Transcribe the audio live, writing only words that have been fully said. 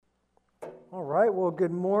All right, well,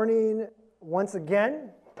 good morning once again.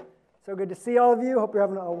 So good to see all of you. Hope you're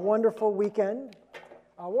having a wonderful weekend.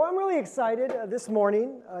 Well, I'm really excited this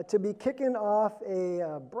morning to be kicking off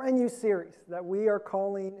a brand new series that we are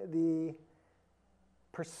calling the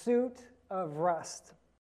Pursuit of Rest.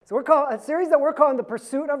 So we're calling a series that we're calling the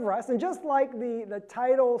Pursuit of Rest. And just like the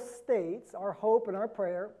title states, our hope and our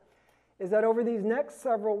prayer is that over these next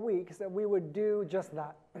several weeks that we would do just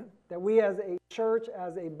that. That we as a church,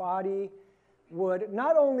 as a body, would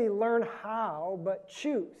not only learn how, but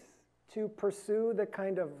choose to pursue the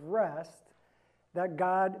kind of rest that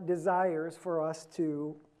God desires for us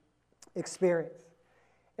to experience.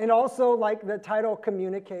 And also, like the title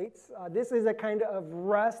communicates, this is a kind of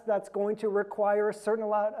rest that's going to require a certain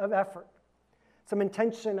amount of effort, some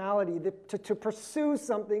intentionality. To pursue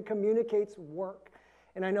something communicates work.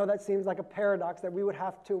 And I know that seems like a paradox that we would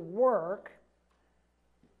have to work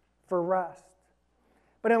for rest.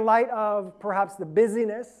 But in light of perhaps the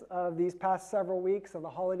busyness of these past several weeks of the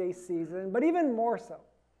holiday season, but even more so,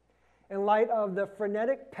 in light of the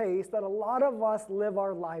frenetic pace that a lot of us live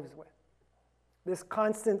our lives with, this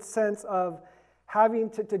constant sense of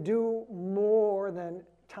having to do more than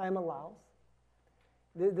time allows,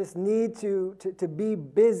 this need to be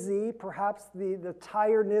busy, perhaps the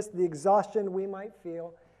tiredness, the exhaustion we might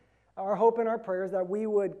feel, our hope and our prayers that we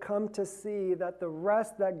would come to see that the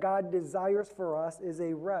rest that God desires for us is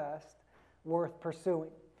a rest worth pursuing.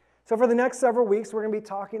 So for the next several weeks, we're going to be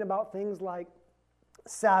talking about things like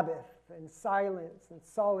Sabbath and silence and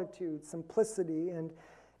solitude, simplicity, and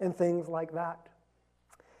things like that.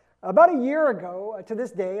 About a year ago, to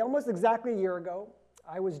this day, almost exactly a year ago,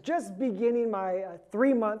 I was just beginning my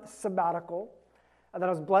 3-month sabbatical that I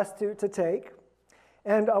was blessed to take.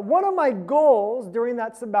 And one of my goals during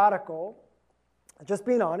that sabbatical, just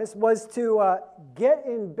being honest, was to get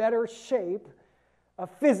in better shape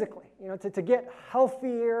physically, to get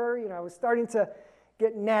healthier. I was starting to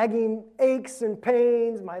get nagging aches and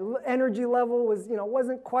pains. My energy level was,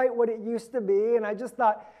 wasn't quite what it used to be. And I just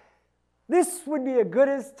thought this would be a good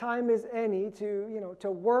as time as any to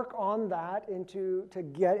work on that and to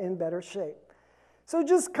get in better shape. So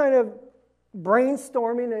just kind of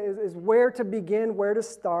brainstorming is where to begin, where to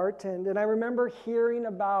start. And I remember hearing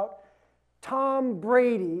about Tom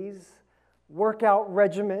Brady's workout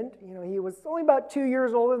regimen. He was only about 2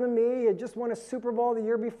 years older than me. He had just won a Super Bowl the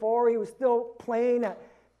year before. He was still playing at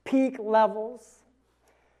peak levels.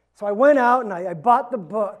 So I went out and I bought the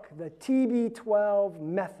book, the TB12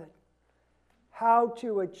 Method, how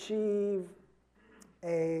to achieve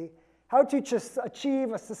a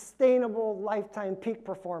sustainable lifetime peak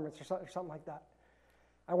performance or something like that.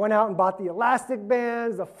 I went out and bought the elastic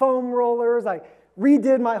bands, the foam rollers. I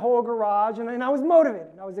redid my whole garage, and I was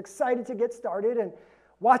motivated. I was excited to get started and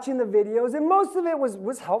watching the videos, and most of it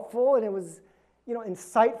was helpful, and it was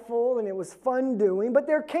insightful, and it was fun doing. But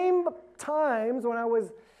there came times when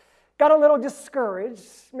got a little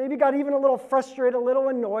discouraged, maybe got even a little frustrated, a little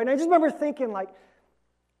annoyed. And I just remember thinking,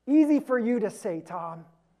 easy for you to say, Tom,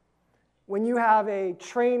 when you have a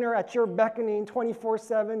trainer at your beckoning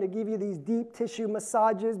 24/7 to give you these deep tissue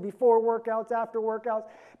massages before workouts, after workouts,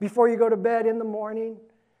 before you go to bed in the morning,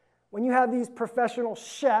 when you have these professional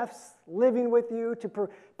chefs living with you to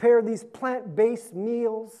prepare these plant-based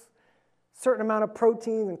meals, certain amount of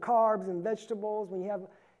proteins and carbs and vegetables, when you have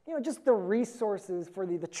just the resources for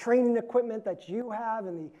the training equipment that you have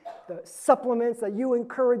and the supplements that you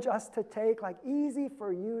encourage us to take, easy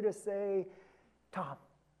for you to say, Tom.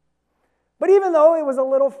 But even though it was a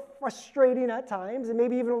little frustrating at times and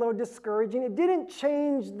maybe even a little discouraging, it didn't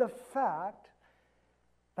change the fact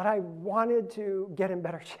that I wanted to get in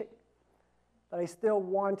better shape, that I still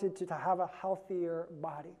wanted to have a healthier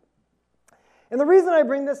body. And the reason I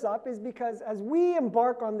bring this up is because as we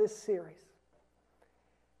embark on this series,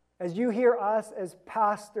 as you hear us as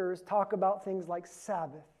pastors talk about things like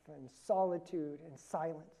Sabbath and solitude and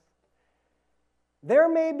silence, there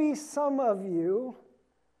may be some of you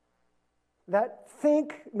that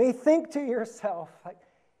may think to yourself,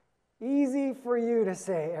 easy for you to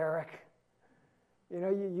say, Eric.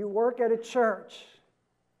 You work at a church.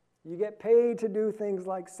 You get paid to do things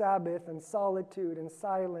like Sabbath and solitude and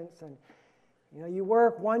silence, and you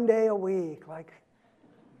work 1 day a week.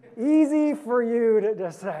 Easy for you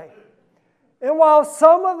to say. And while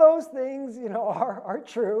some of those things, are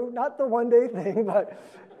true, not the 1 day thing, but,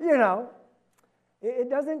 it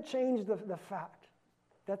doesn't change the fact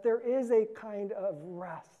that there is a kind of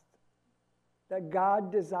rest that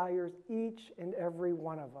God desires each and every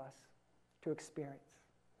one of us to experience.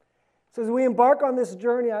 So as we embark on this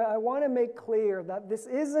journey, I want to make clear that this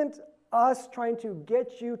isn't us trying to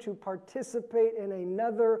get you to participate in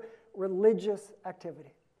another religious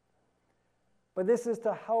activity. But this is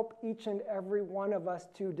to help each and every one of us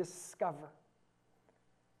to discover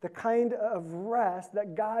the kind of rest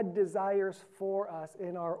that God desires for us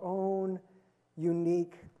in our own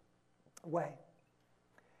unique way.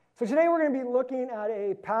 So today we're going to be looking at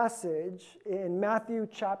a passage in Matthew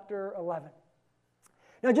chapter 11.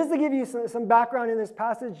 Now, just to give you some background in this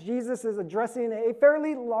passage, Jesus is addressing a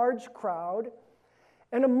fairly large crowd.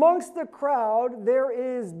 And amongst the crowd, there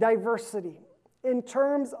is diversity in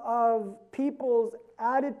terms of people's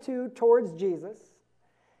attitude towards Jesus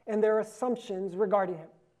and their assumptions regarding him.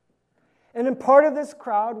 And in part of this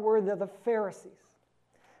crowd were the Pharisees.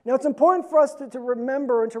 Now, it's important for us to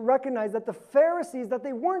remember and to recognize that the Pharisees, that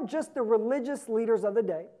they weren't just the religious leaders of the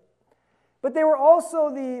day, but they were also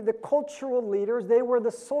the cultural leaders. They were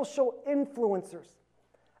the social influencers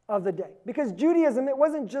of the day. Because Judaism, it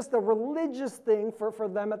wasn't just a religious thing for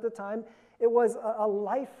them at the time. It was a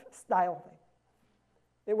lifestyle thing.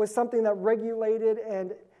 It was something that regulated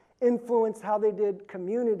and influenced how they did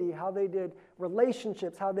community, how they did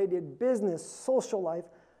relationships, how they did business, social life,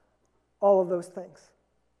 all of those things.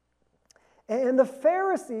 And the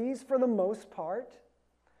Pharisees, for the most part,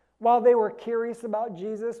 while they were curious about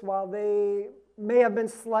Jesus, while they may have been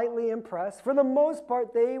slightly impressed, for the most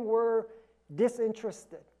part, they were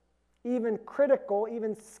disinterested, even critical,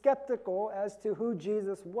 even skeptical as to who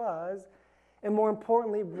Jesus was, and more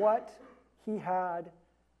importantly, what he had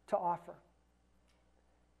to offer.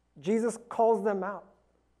 Jesus calls them out.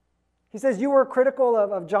 He says, you were critical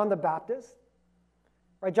of John the Baptist.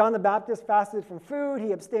 Right? John the Baptist fasted from food,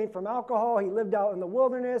 he abstained from alcohol, he lived out in the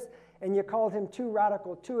wilderness, and you called him too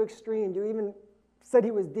radical, too extreme. You even said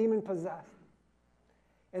he was demon-possessed.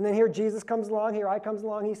 And then here Jesus comes along, here I comes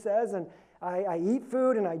along, he says, and I eat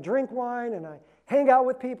food and I drink wine and I hang out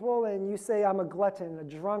with people, and you say I'm a glutton, a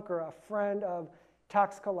drunkard, a friend of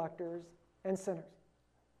tax collectors and sinners.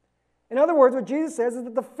 In other words, what Jesus says is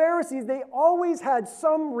that the Pharisees, they always had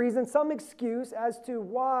some reason, some excuse as to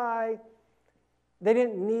why they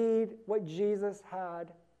didn't need what Jesus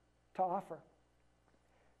had to offer.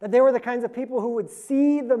 That they were the kinds of people who would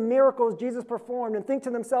see the miracles Jesus performed and think to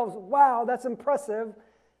themselves, wow, that's impressive.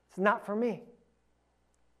 It's not for me.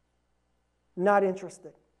 Not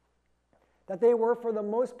interested. That they were, for the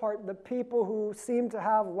most part, the people who seemed to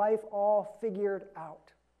have life all figured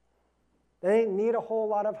out. They didn't need a whole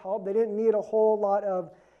lot of help. They didn't need a whole lot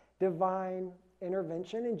of divine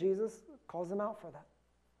intervention, and Jesus calls them out for that.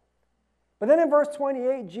 But then in verse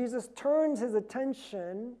 28, Jesus turns his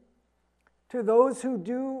attention to those who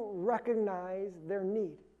do recognize their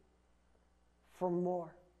need for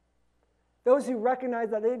more. Those who recognize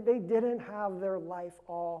that they didn't have their life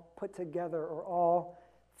all put together or all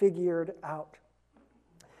figured out.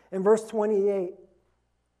 In verse 28,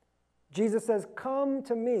 Jesus says, come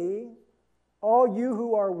to me, all you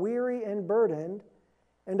who are weary and burdened,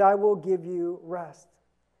 and I will give you rest.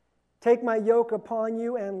 Take my yoke upon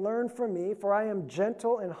you and learn from me, for I am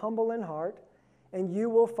gentle and humble in heart, and you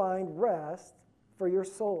will find rest for your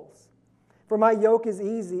souls. For my yoke is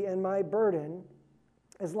easy and my burden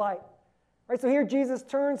is light. Right, so here Jesus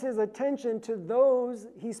turns his attention to those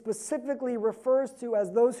he specifically refers to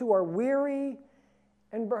as those who are weary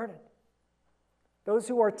and burdened. Those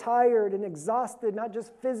who are tired and exhausted, not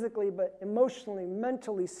just physically, but emotionally,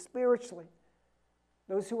 mentally, spiritually.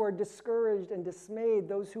 Those who are discouraged and dismayed,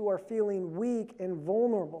 those who are feeling weak and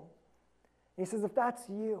vulnerable. And he says, if that's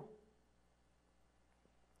you,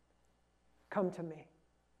 come to me.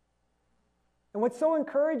 And what's so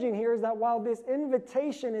encouraging here is that while this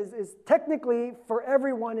invitation is technically for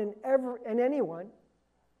everyone and anyone,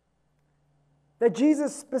 that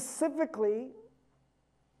Jesus specifically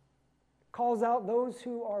calls out those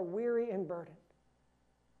who are weary and burdened.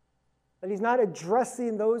 That he's not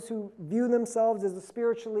addressing those who view themselves as the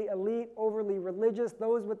spiritually elite, overly religious,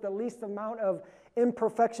 those with the least amount of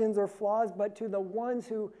imperfections or flaws, but to the ones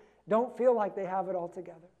who don't feel like they have it all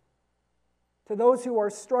together. To those who are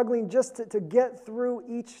struggling just to get through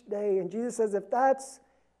each day. And Jesus says, if that's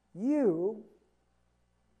you,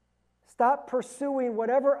 stop pursuing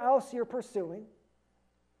whatever else you're pursuing.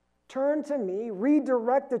 Turn to me,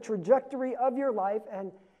 redirect the trajectory of your life,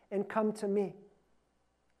 and come to me.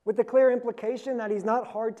 With the clear implication that he's not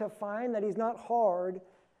hard to find, that he's not hard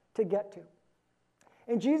to get to.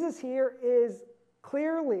 And Jesus here is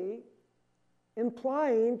clearly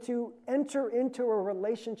implying to enter into a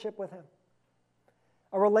relationship with him.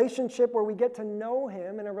 A relationship where we get to know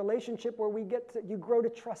him, and a relationship where you grow to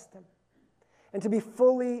trust him and to be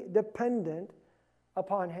fully dependent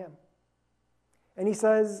upon him. And he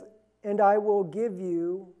says, and I will give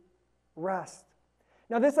you rest.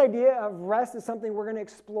 Now, this idea of rest is something we're going to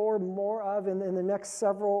explore more of in the next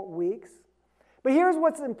several weeks. But here's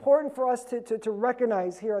what's important for us to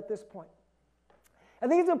recognize here at this point. I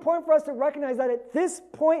think it's important for us to recognize that at this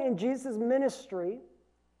point in Jesus' ministry,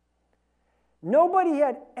 nobody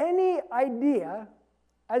had any idea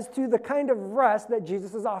as to the kind of rest that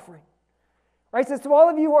Jesus is offering. Right? It says, to all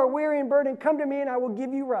of you who are weary and burdened, come to me and I will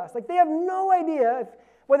give you rest. Like, they have no idea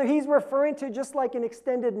whether he's referring to just like an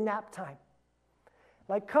extended nap time.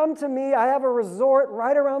 Like, come to me, I have a resort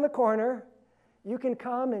right around the corner. You can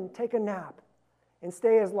come and take a nap and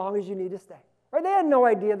stay as long as you need to stay. Right? They had no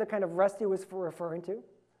idea the kind of rest he was referring to.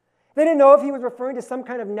 They didn't know if he was referring to some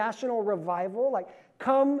kind of national revival, like,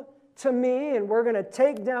 come to me and we're going to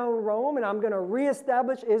take down Rome and I'm going to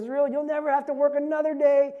reestablish Israel. You'll never have to work another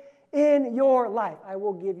day in your life. I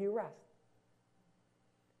will give you rest.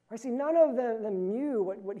 Right? See, none of them knew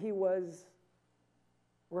what he was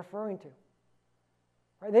referring to.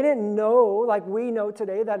 Right? They didn't know, like we know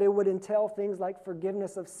today, that it would entail things like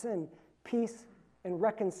forgiveness of sin, peace and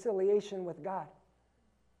reconciliation with God,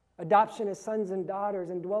 adoption as sons and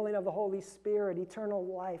daughters, indwelling of the Holy Spirit, eternal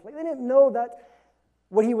life. Like, they didn't know that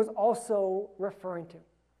what he was also referring to.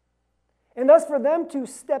 And thus, for them to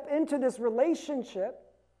step into this relationship,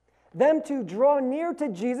 them to draw near to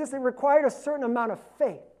Jesus, it required a certain amount of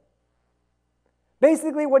faith.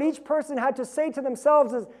 Basically, what each person had to say to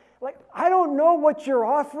themselves is, like, I don't know what you're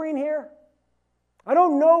offering here. I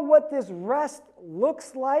don't know what this rest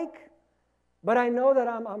looks like, but I know that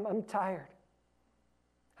I'm tired.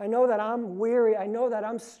 I know that I'm weary. I know that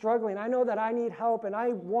I'm struggling. I know that I need help, and I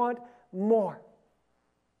want more.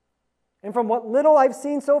 And from what little I've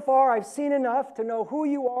seen so far, I've seen enough to know who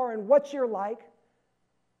you are and what you're like,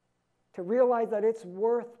 to realize that it's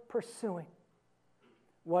worth pursuing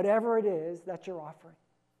whatever it is that you're offering.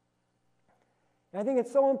 And I think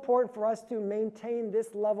it's so important for us to maintain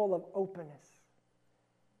this level of openness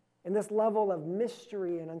and this level of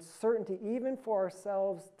mystery and uncertainty, even for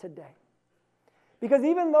ourselves today. Because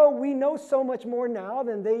even though we know so much more now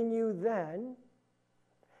than they knew then,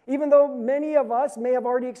 even though many of us may have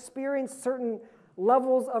already experienced certain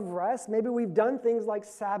levels of rest, maybe we've done things like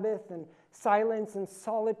Sabbath and silence and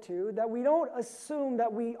solitude, that we don't assume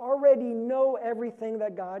that we already know everything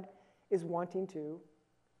that God is wanting to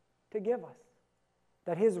give us.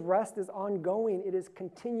 That his rest is ongoing, it is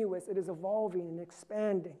continuous, it is evolving and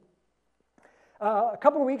expanding. A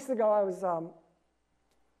couple of weeks ago, I was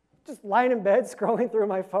just lying in bed, scrolling through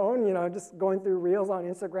my phone, just going through reels on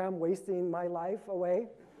Instagram, wasting my life away.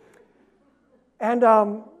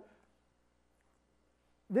 And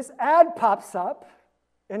this ad pops up,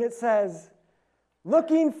 and it says,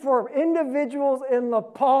 looking for individuals in La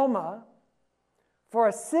Palma for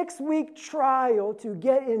a 6-week trial to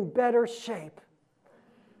get in better shape.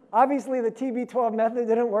 Obviously, the TB12 method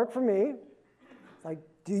didn't work for me. It's like,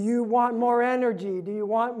 do you want more energy? Do you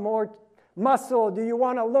want more muscle? Do you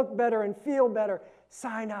want to look better and feel better?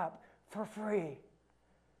 Sign up for free.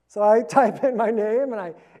 So I type in my name, and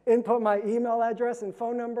I input my email address and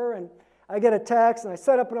phone number, and I get a text, and I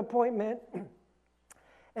set up an appointment.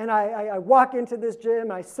 And I walk into this gym,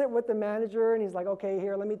 and I sit with the manager, and he's like, okay,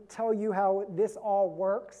 here, let me tell you how this all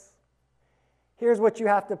works. Here's what you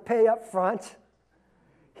have to pay up front.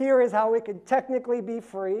 Here is how it could technically be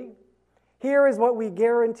free. Here is what we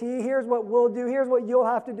guarantee. Here's what we'll do. Here's what you'll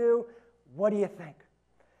have to do. What do you think?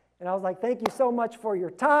 And I was like, thank you so much for your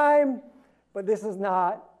time, but this is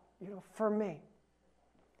not, for me.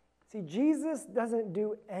 See, Jesus doesn't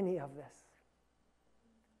do any of this.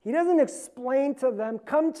 He doesn't explain to them,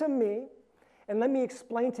 come to me, and let me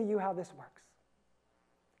explain to you how this works.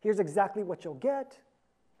 Here's exactly what you'll get.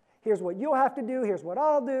 Here's what you'll have to do. Here's what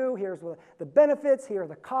I'll do. Here's the benefits. Here are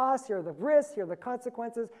the costs. Here are the risks. Here are the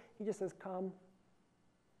consequences. He just says, come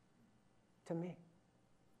to me,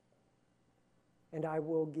 and I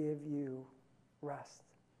will give you rest.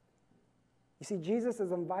 You see, Jesus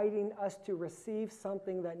is inviting us to receive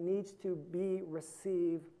something that needs to be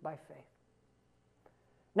received by faith.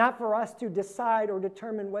 Not for us to decide or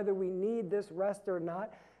determine whether we need this rest or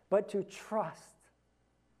not, but to trust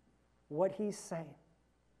what he's saying,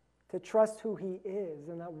 to trust who he is,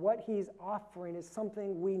 and that what he's offering is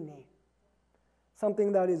something we need,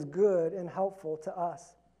 something that is good and helpful to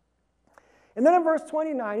us. And then in verse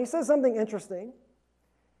 29, he says something interesting.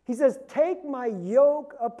 He says, take my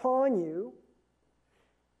yoke upon you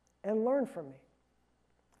and learn from me.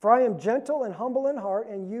 For I am gentle and humble in heart,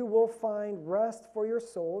 and you will find rest for your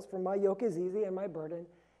souls, for my yoke is easy and my burden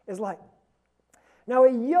is light. Now,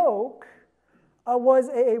 a yoke was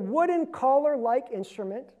a wooden collar-like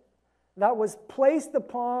instrument that was placed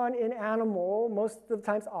upon an animal, most of the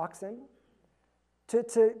times oxen,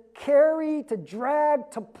 to carry, to drag,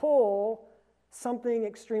 to pull something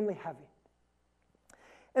extremely heavy.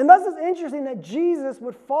 And thus it's interesting that Jesus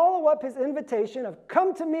would follow up his invitation of,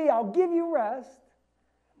 come to me, I'll give you rest,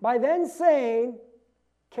 by then saying,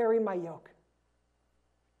 carry my yoke.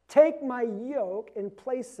 Take my yoke and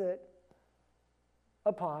place it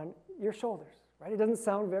upon your shoulders, right? It doesn't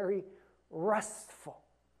sound very restful.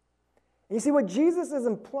 And you see, what Jesus is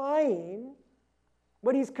implying,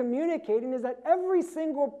 what he's communicating, is that every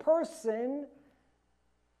single person,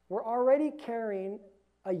 we're already carrying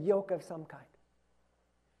a yoke of some kind.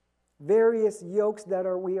 Various yokes that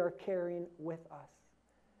we are carrying with us.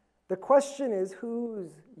 The question is, whose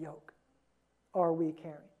yoke are we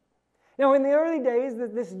carrying? Now, in the early days,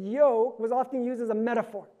 this yoke was often used as a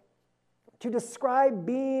metaphor to describe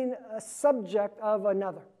being a subject of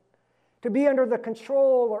another, to be under the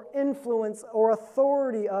control or influence or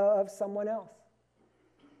authority of someone else.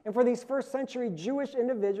 And for these first century Jewish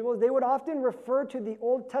individuals, they would often refer to the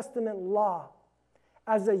Old Testament law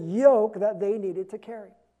as a yoke that they needed to carry.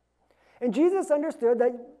 And Jesus understood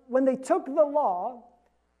that when they took the law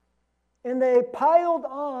and they piled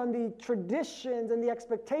on the traditions and the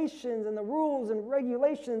expectations and the rules and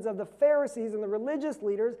regulations of the Pharisees and the religious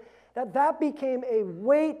leaders, that became a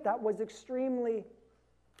weight that was extremely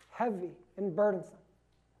heavy and burdensome.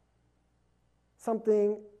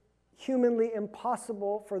 Something humanly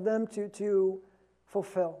impossible for them to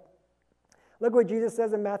fulfill. Look what Jesus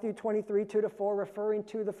says in Matthew 23, 2-4, referring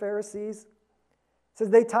to the Pharisees. It says,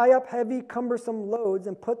 they tie up heavy, cumbersome loads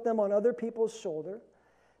and put them on other people's shoulder,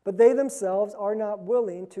 but they themselves are not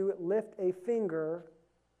willing to lift a finger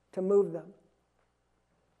to move them.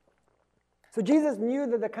 So Jesus knew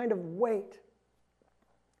that the kind of weight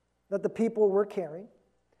that the people were carrying.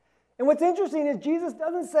 And what's interesting is Jesus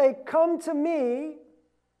doesn't say, come to me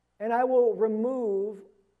and I will remove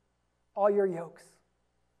all your yokes.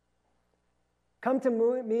 Come to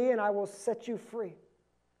me and I will set you free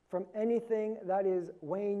from anything that is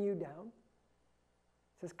weighing you down.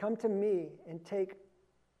 It says, come to me and take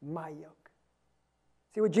my yoke.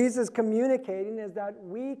 See, what Jesus is communicating is that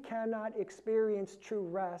we cannot experience true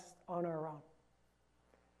rest on our own.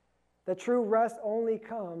 The true rest only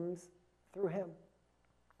comes through him.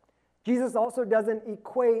 Jesus also doesn't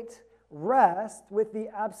equate rest with the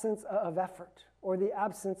absence of effort or the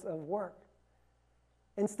absence of work.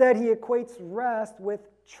 Instead, he equates rest with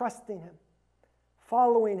trusting him,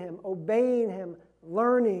 following him, obeying him,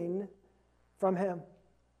 learning from him.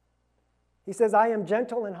 He says, I am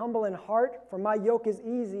gentle and humble in heart, for my yoke is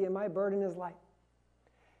easy and my burden is light.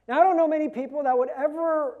 Now, I don't know many people that would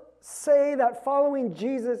ever say that following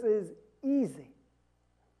Jesus is easy.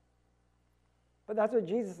 But that's what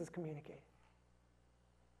Jesus is communicating.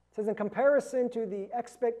 It says, in comparison to the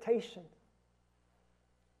expectation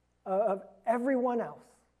of everyone else,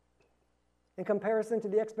 in comparison to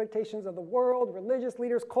the expectations of the world, religious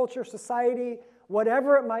leaders, culture, society,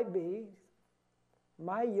 whatever it might be,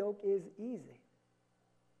 my yoke is easy.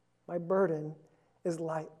 My burden is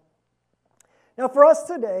light. Now, for us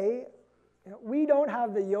today, we don't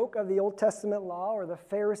have the yoke of the Old Testament law or the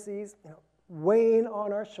Pharisees weighing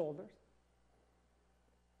on our shoulders.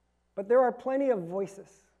 But there are plenty of voices.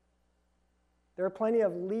 There are plenty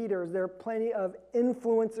of leaders. There are plenty of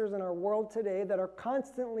influencers in our world today that are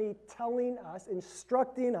constantly telling us,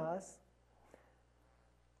 instructing us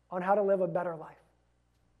on how to live a better life.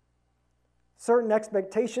 Certain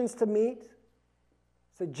expectations to meet,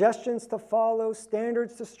 suggestions to follow,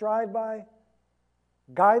 standards to strive by,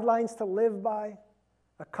 guidelines to live by,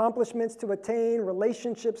 accomplishments to attain,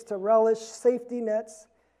 relationships to relish, safety nets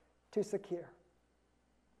to secure.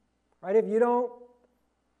 Right? If you don't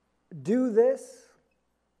do this,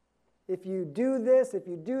 if you do this, if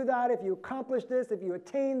you do that, if you accomplish this, if you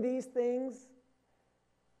attain these things,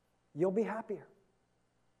 you'll be happier.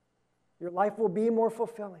 Your life will be more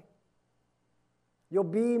fulfilling. You'll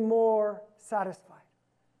be more satisfied.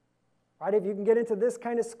 Right? If you can get into this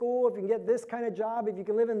kind of school, if you can get this kind of job, if you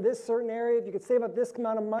can live in this certain area, if you can save up this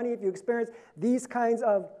amount of money, if you experience these kinds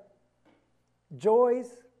of joys,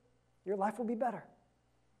 your life will be better.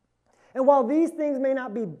 And while these things may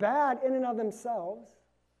not be bad in and of themselves,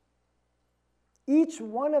 each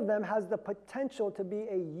one of them has the potential to be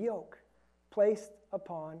a yoke placed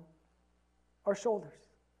upon our shoulders.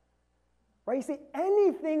 Right? You see,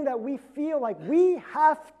 anything that we feel like we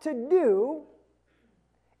have to do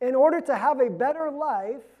in order to have a better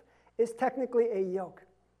life is technically a yoke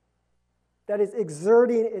that is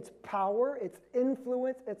exerting its power, its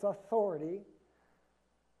influence, its authority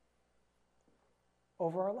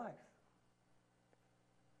over our lives.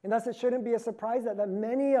 And thus it shouldn't be a surprise that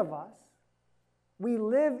many of us we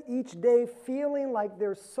live each day feeling like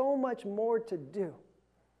there's so much more to do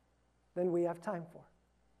than we have time for.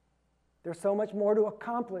 There's so much more to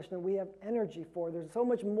accomplish than we have energy for. There's so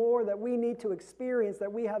much more that we need to experience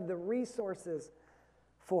that we have the resources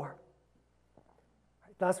for.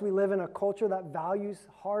 Thus, we live in a culture that values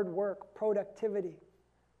hard work, productivity.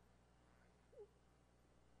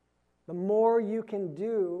 The more you can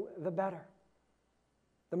do, the better.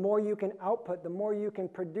 The more you can output, the more you can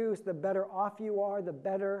produce, the better off you are, the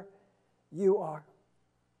better you are.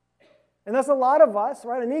 And that's a lot of us,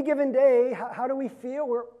 right? On any given day, how do we feel?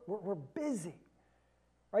 We're busy,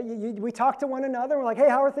 right? We talk to one another. We're like, hey,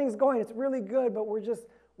 how are things going? It's really good, but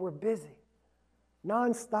we're busy.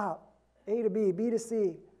 Nonstop, A to B, B to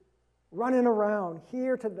C, running around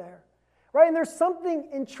here to there, right? And there's something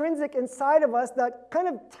intrinsic inside of us that kind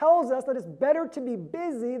of tells us that it's better to be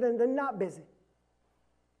busy than not busy.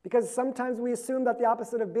 Because sometimes we assume that the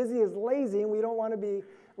opposite of busy is lazy, and we don't want to be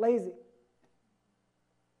lazy.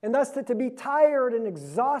 And thus to be tired and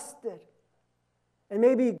exhausted and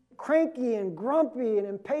maybe cranky and grumpy and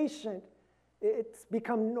impatient, it's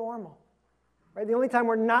become normal. Right? The only time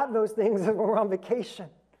we're not those things is when we're on vacation.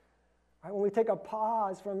 Right? When we take a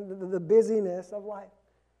pause from the busyness of life.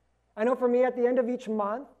 I know for me at the end of each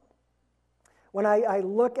month, when I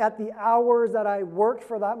look at the hours that I worked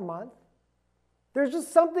for that month, there's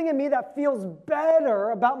just something in me that feels better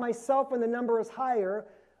about myself when the number is higher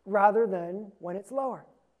rather than when it's lower.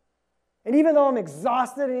 And even though I'm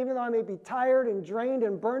exhausted, and even though I may be tired and drained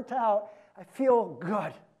and burnt out, I feel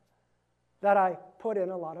good that I put in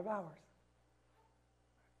a lot of hours.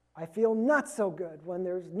 I feel not so good when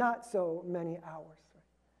there's not so many hours.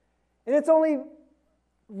 And it's only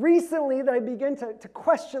recently that I begin to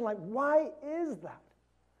question, like, why is that?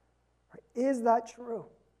 Is that true?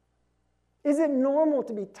 Is it normal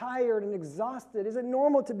to be tired and exhausted? Is it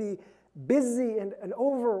normal to be busy and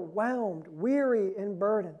overwhelmed, weary and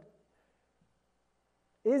burdened?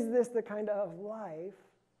 Is this the kind of life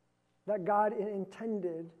that God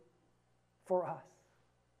intended for us?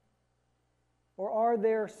 Or are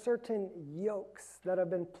there certain yokes that have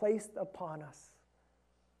been placed upon us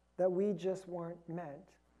that we just weren't meant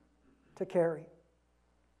to carry?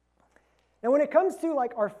 Now, when it comes to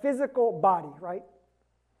like our physical body, right?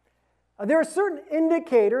 There are certain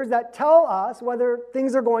indicators that tell us whether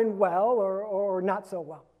things are going well or not so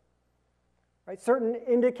well. Right? Certain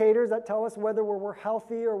indicators that tell us whether we're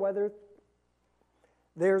healthy or whether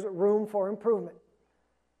there's room for improvement.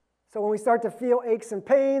 So when we start to feel aches and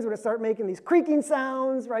pains, when we start making these creaking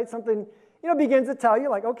sounds, right, something begins to tell you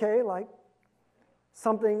like, okay, like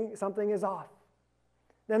something is off.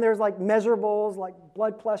 Then there's like measurables like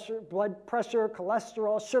blood pressure,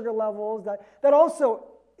 cholesterol, sugar levels that also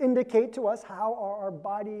indicate to us how our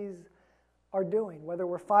bodies are doing, whether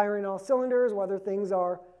we're firing all cylinders, whether things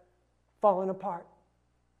are falling apart.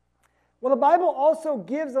 Well, the Bible also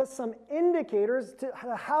gives us some indicators to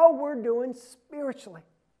how we're doing spiritually.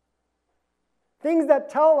 Things that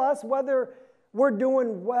tell us whether we're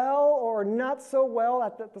doing well or not so well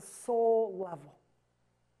at the soul level,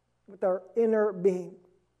 with our inner being.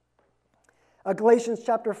 Galatians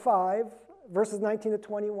chapter 5, verses 19 to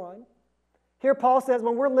 21. Here Paul says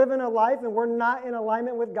when we're living a life and we're not in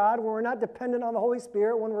alignment with God, when we're not dependent on the Holy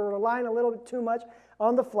Spirit, when we're relying a little bit too much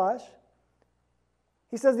on the flesh,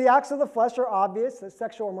 he says the acts of the flesh are obvious: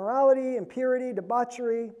 sexual immorality, impurity,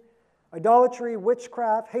 debauchery, idolatry,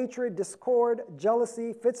 witchcraft, hatred, discord,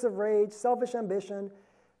 jealousy, fits of rage, selfish ambition,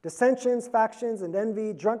 dissensions, factions, and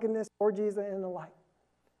envy, drunkenness, orgies, and the like.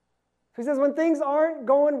 So he says when things aren't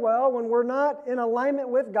going well, when we're not in alignment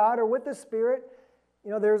with God or with the Spirit,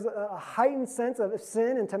 there's a heightened sense of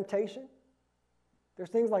sin and temptation. There's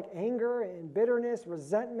things like anger and bitterness,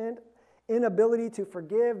 resentment, inability to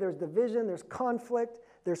forgive. There's division, there's conflict,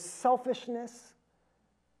 there's selfishness,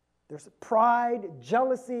 there's pride,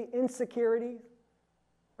 jealousy, insecurity.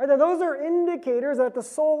 Right? Now, those are indicators that at the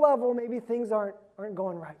soul level, maybe things aren't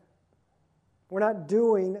going right. We're not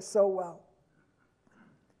doing so well.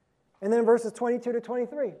 And then verses 22 to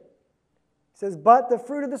 23. It says, but the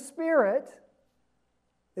fruit of the Spirit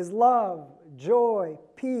is love, joy,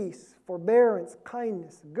 peace, forbearance,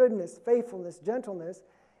 kindness, goodness, faithfulness, gentleness,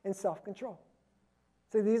 and self-control.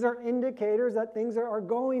 So these are indicators that things are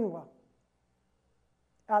going well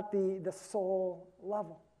at the soul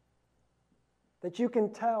level. That you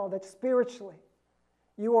can tell that spiritually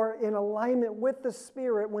you are in alignment with the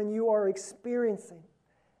Spirit when you are experiencing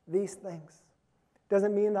these things.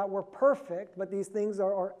 Doesn't mean that we're perfect, but these things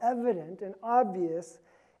are evident and obvious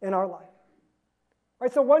in our life. All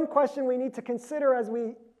right, so one question we need to consider as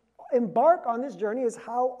we embark on this journey is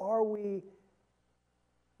how are we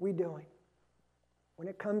doing? when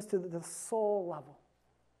it comes to the soul level,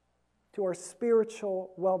 to our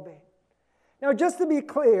spiritual well-being. Now, just to be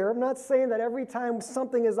clear, I'm not saying that every time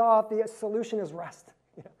something is off, the solution is rest.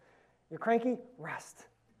 You're cranky? Rest.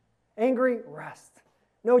 Angry? Rest.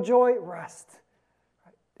 No joy? Rest.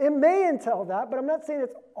 It may entail that, but I'm not saying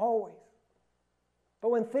it's always. But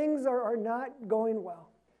when things are not going well,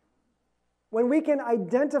 when we can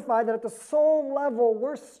identify that at the soul level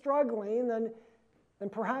we're struggling, then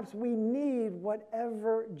perhaps we need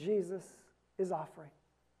whatever Jesus is offering,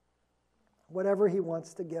 whatever he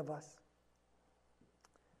wants to give us.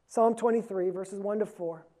 Psalm 23, verses 1 to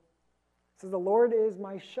 4 says, "The Lord is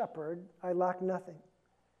my shepherd, I lack nothing.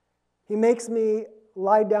 He makes me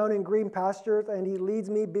lie down in green pastures, and he leads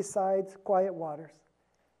me beside quiet waters.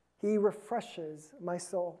 He refreshes my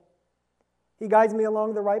soul. He guides me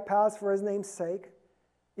along the right paths for his name's sake.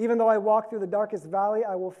 Even though I walk through the darkest valley,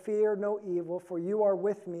 I will fear no evil, for you are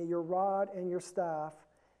with me, your rod and your staff,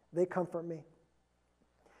 they comfort me."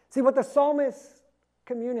 See, what the psalmist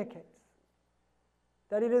communicates,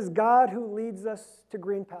 that it is God who leads us to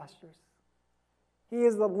green pastures. He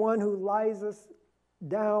is the one who lies us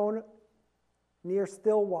down near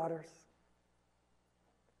still waters.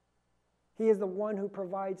 He is the one who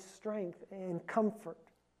provides strength and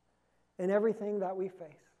comfort in everything that we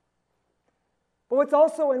face. But what's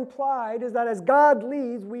also implied is that as God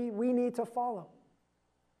leads, we need to follow.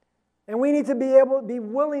 And we need to be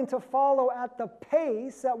willing to follow at the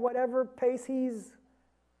pace, at whatever pace he's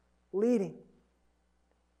leading.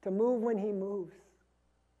 To move when he moves.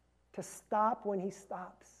 To stop when he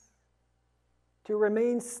stops. To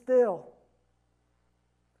remain still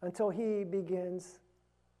until he begins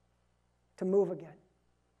to move again.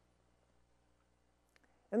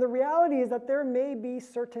 And the reality is that there may be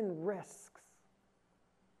certain risks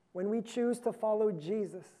when we choose to follow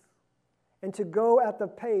Jesus and to go at the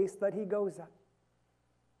pace that he goes at.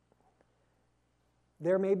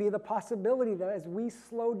 There may be the possibility that as we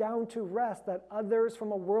slow down to rest, that others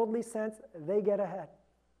from a worldly sense, they get ahead.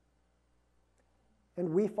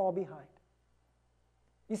 And we fall behind.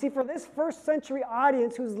 You see, for this first century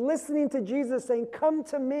audience who's listening to Jesus saying, "Come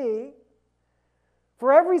to me,"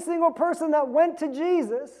 for every single person that went to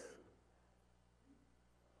Jesus,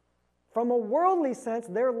 from a worldly sense,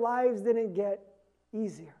 their lives didn't get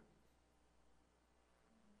easier.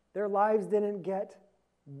 Their lives didn't get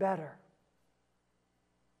better.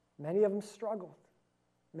 Many of them struggled.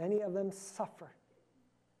 Many of them suffered.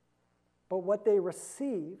 But what they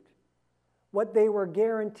received, what they were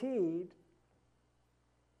guaranteed,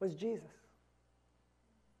 was Jesus.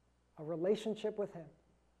 A relationship with him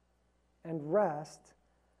and rest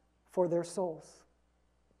for their souls.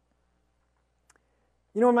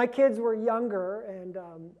 You know, when my kids were younger,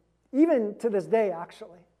 and even to this day,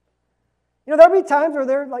 actually, you know, there'll be times where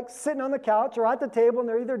they're like sitting on the couch or at the table and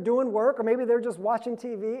they're either doing work or maybe they're just watching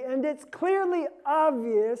TV, and it's clearly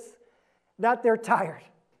obvious that they're tired.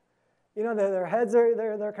 You know, their heads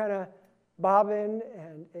they're kind of bobbing,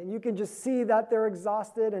 and you can just see that they're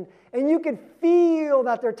exhausted, and you can feel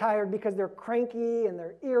that they're tired because they're cranky and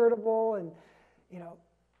they're irritable, and you know.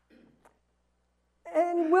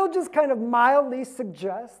 And we'll just kind of mildly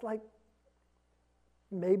suggest, like,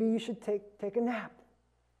 maybe you should take a nap.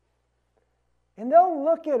 And they'll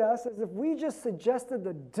look at us as if we just suggested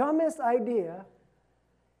the dumbest idea,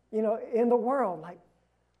 you know, in the world. Like,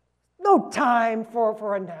 no time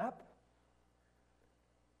for a nap.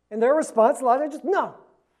 And their response, a lot of them just, no.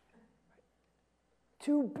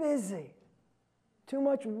 Too busy. Too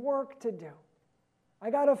much work to do. I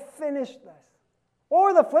got to finish this.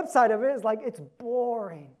 Or the flip side of it is like, it's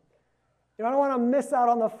boring. You know, I don't want to miss out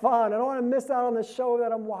on the fun. I don't want to miss out on the show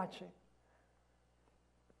that I'm watching.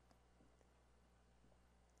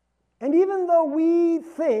 And even though we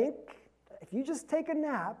think, if you just take a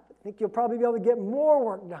nap, I think you'll probably be able to get more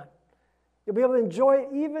work done. You'll be able to enjoy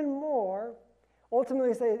it even more.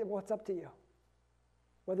 Ultimately say, well, it's up to you,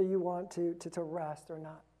 whether you want to rest or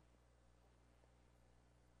not.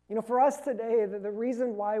 You know, for us today, the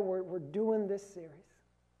reason why we're doing this series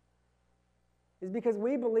is because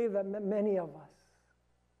we believe that many of us,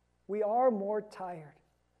 we are more tired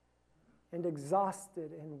and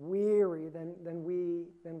exhausted and weary than we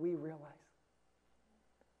realize.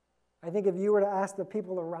 I think if you were to ask the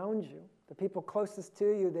people around you, the people closest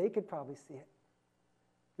to you, they could probably see it.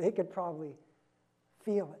 They could probably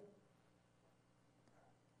feel it.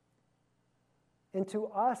 And to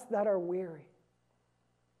us that are weary,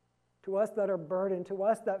 to us that are burdened, to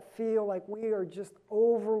us that feel like we are just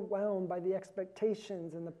overwhelmed by the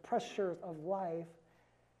expectations and the pressures of life,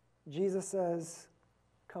 Jesus says,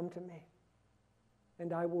 "Come to me,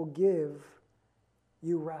 and I will give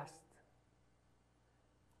you rest."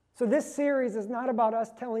 So this series is not about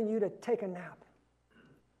us telling you to take a nap.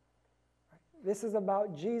 This is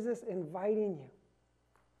about Jesus inviting you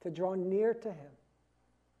to draw near to him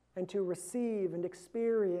and to receive and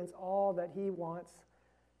experience all that he wants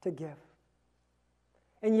to give.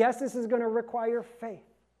 And yes, this is going to require faith,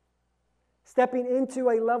 stepping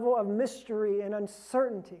into a level of mystery and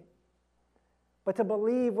uncertainty, but to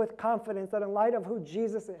believe with confidence that in light of who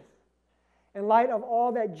Jesus is, in light of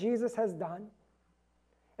all that Jesus has done,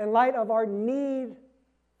 in light of our need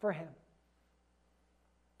for him,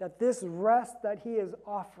 that this rest that he is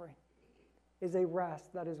offering is a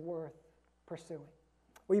rest that is worth pursuing.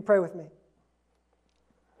 Will you pray with me?